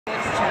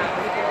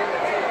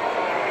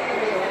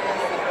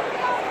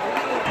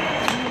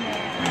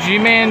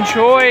G-Man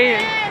Choi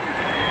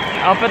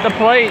up at the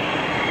plate.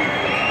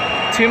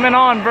 2 men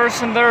on,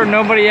 first and third,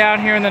 nobody out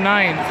here in the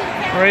ninth.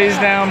 Rays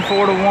down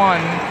 4-1.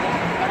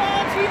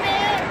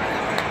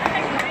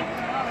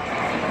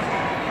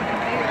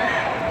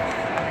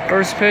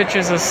 First pitch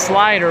is a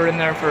slider in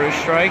there for a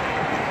strike.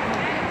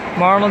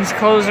 Marlins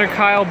closer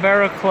Kyle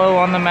Barraclough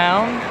on the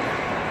mound.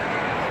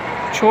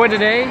 Choi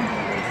today,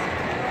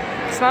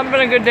 it's not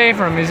been a good day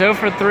for him. He's 0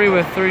 for 3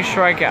 with 3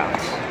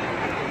 strikeouts.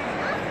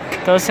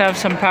 Does have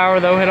some power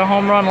though, hit a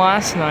home run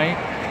last night.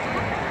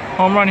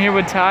 Home run here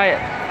would tie it.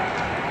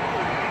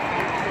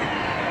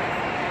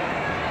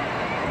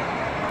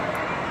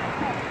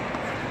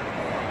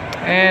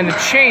 And the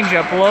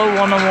changeup low,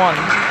 1-1.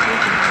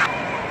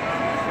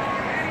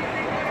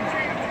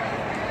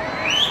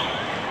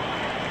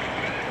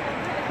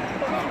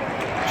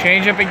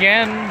 Changeup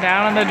again,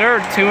 down in the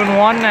dirt,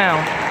 2-1 now.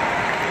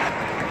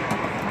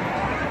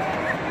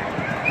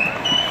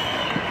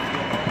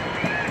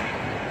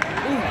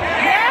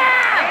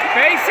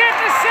 Base hit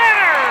to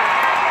center.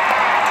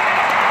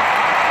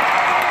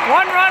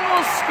 1 run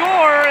will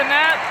score, and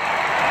that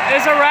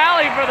is a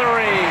rally for the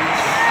Rays.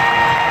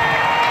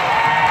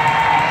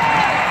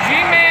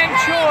 G-Man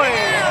Choi.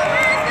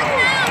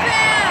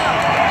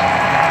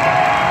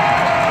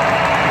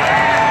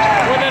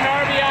 With an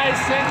RBI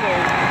single.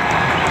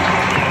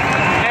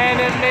 And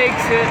it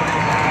makes it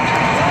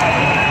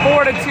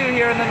 4-2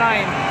 here in the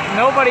ninth.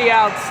 Nobody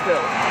out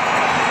still.